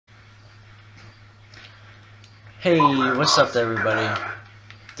Hey, what's up everybody?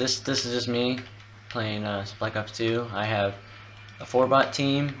 This is just me playing Black Ops 2. I have a 4-bot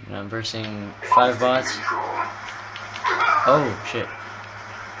team and I'm versing 5 bots. Oh shit.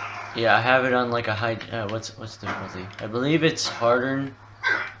 Yeah, I have it on like a high what's the difficulty? I believe it's hardened.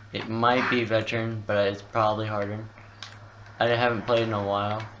 It might be veteran, but it's probably hardened. I haven't played in a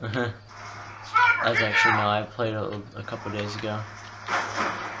while. That's actually no, I played a couple days ago.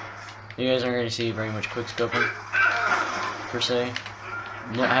 You guys aren't going to see very much quick scoping, per se.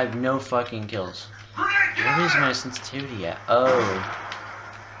 No, I have no fucking kills. What is my sensitivity at? Oh.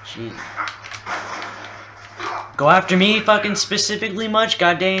 Jeez. Go after me fucking specifically much?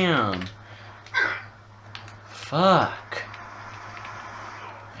 Goddamn. Fuck.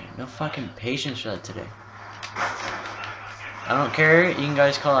 I have no fucking patience for that today. I don't care, you can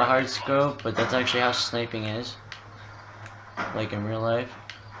guys call it hard scope, but that's actually how sniping is. Like in real life.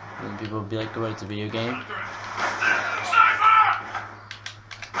 And people will be like, oh, it's a video game.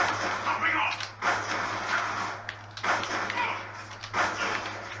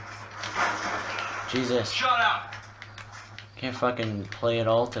 Jesus. Can't fucking play it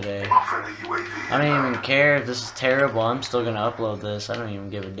all today. I don't even care if this is terrible, I'm still gonna upload this. I don't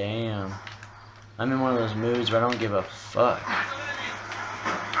even give a damn. I'm in one of those moods where I don't give a fuck.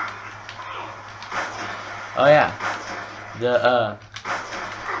 Oh yeah.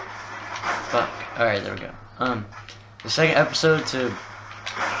 Fuck. Alright, there we go. The second episode to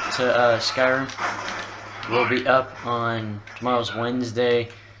Skyrim will be up on tomorrow's Wednesday.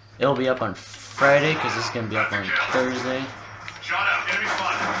 It'll be up on Friday because this is gonna be up on Thursday.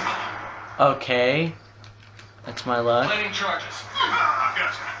 Okay. That's my luck.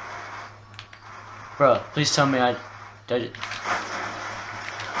 Bro, please tell me did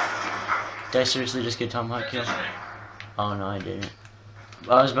I seriously just get Tomahawk kill? Oh no, I didn't.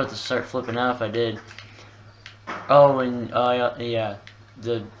 I was about to start flipping out if I did. Oh, and yeah,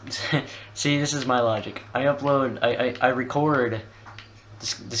 see, this is my logic. I record the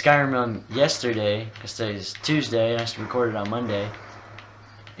Skyrim on yesterday because today's Tuesday, and I recorded on Monday.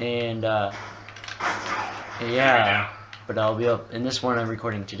 And yeah, but I'll be up. In this one, I'm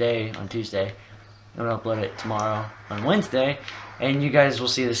recording today on Tuesday. I'm gonna upload it tomorrow on Wednesday, and you guys will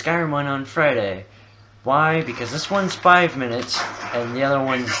see the Skyrim one on Friday. Why? Because this one's 5 minutes, and the other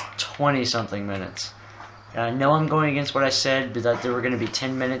one's 20-something minutes. And I know I'm going against what I said, but that there were gonna be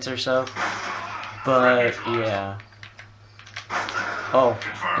 10 minutes or so. But yeah. Oh,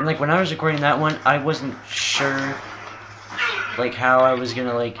 and like when I was recording that one, I wasn't sure, like how I was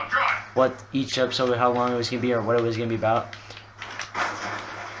gonna like, what each episode, how long it was gonna be, or what it was gonna be about.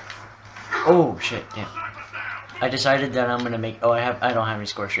 Oh shit! Damn. I decided that I'm gonna make. Oh, I don't have any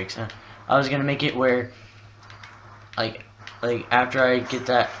score streaks. I was gonna make it where, like after I get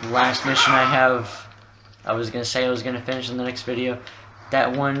that last mission I have, I was gonna say I was gonna finish in the next video.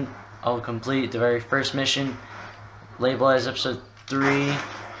 That one I'll complete the very first mission, label as episode 3,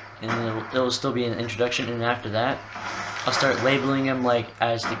 and it'll still be an introduction. And after that, I'll start labeling them like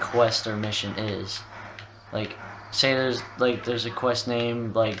as the quest or mission is. Like, say there's a quest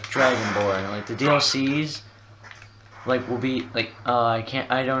named like Dragonborn. Like the DLCs, like will be like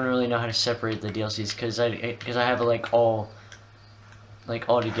I don't really know how to separate the DLCs because I have it like all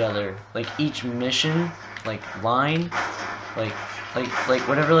together. Like each mission, like line, like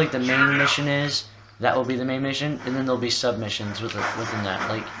whatever like the main mission is, that will be the main mission, and then there'll be submissions within that.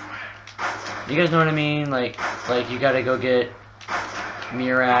 Like, you guys know what I mean? Like you gotta go get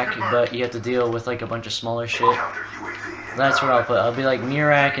Mirak, but you have to deal with like a bunch of smaller shit. That's what I'll put. I'll be like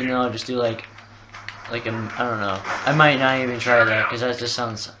Mirak, and then I'll just do like I don't know. I might not even try that because that just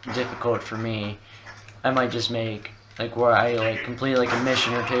sounds difficult for me. I might just make like where I like complete like a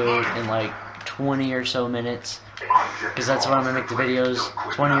mission or two in like 20 or so minutes, because that's what I'm gonna make the videos.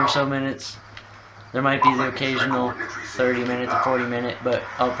 20 or so minutes. There might be the occasional 30 minute to 40 minute, but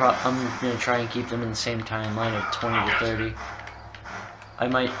I'm gonna try and keep them in the same timeline of 20 to 30. I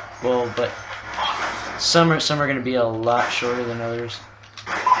might, well, but some are going to be a lot shorter than others,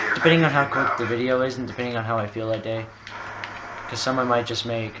 depending on how quick the video is and depending on how I feel that day. Because some I might just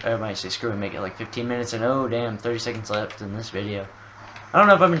make, I might say screw it, make it like 15 minutes and oh damn, 30 seconds left in this video. I don't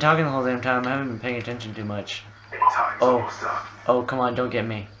know if I've been talking the whole damn time, I haven't been paying attention too much. Oh come on, don't get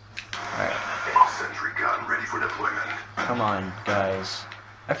me. Alright. Come on, guys.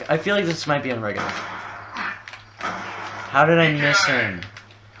 I feel like this might be on regular. How did I miss him?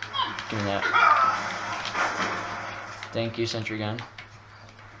 Give me that. Thank you, sentry gun.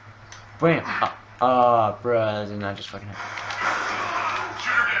 Bam! Bruh, that did not just fucking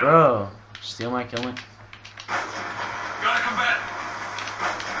happen. Bro, steal my kill.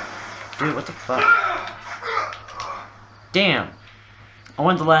 Dude, what the fuck? Damn. I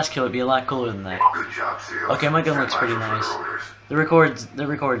want the last kill to be a lot cooler than that. Good job, Seal. Okay, my gun looks pretty nice. The record's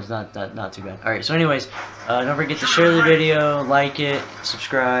not too bad. Alright, so anyways, don't forget to share the video, like it,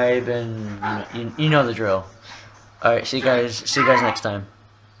 subscribe, and you know the drill. Alright, see you guys next time.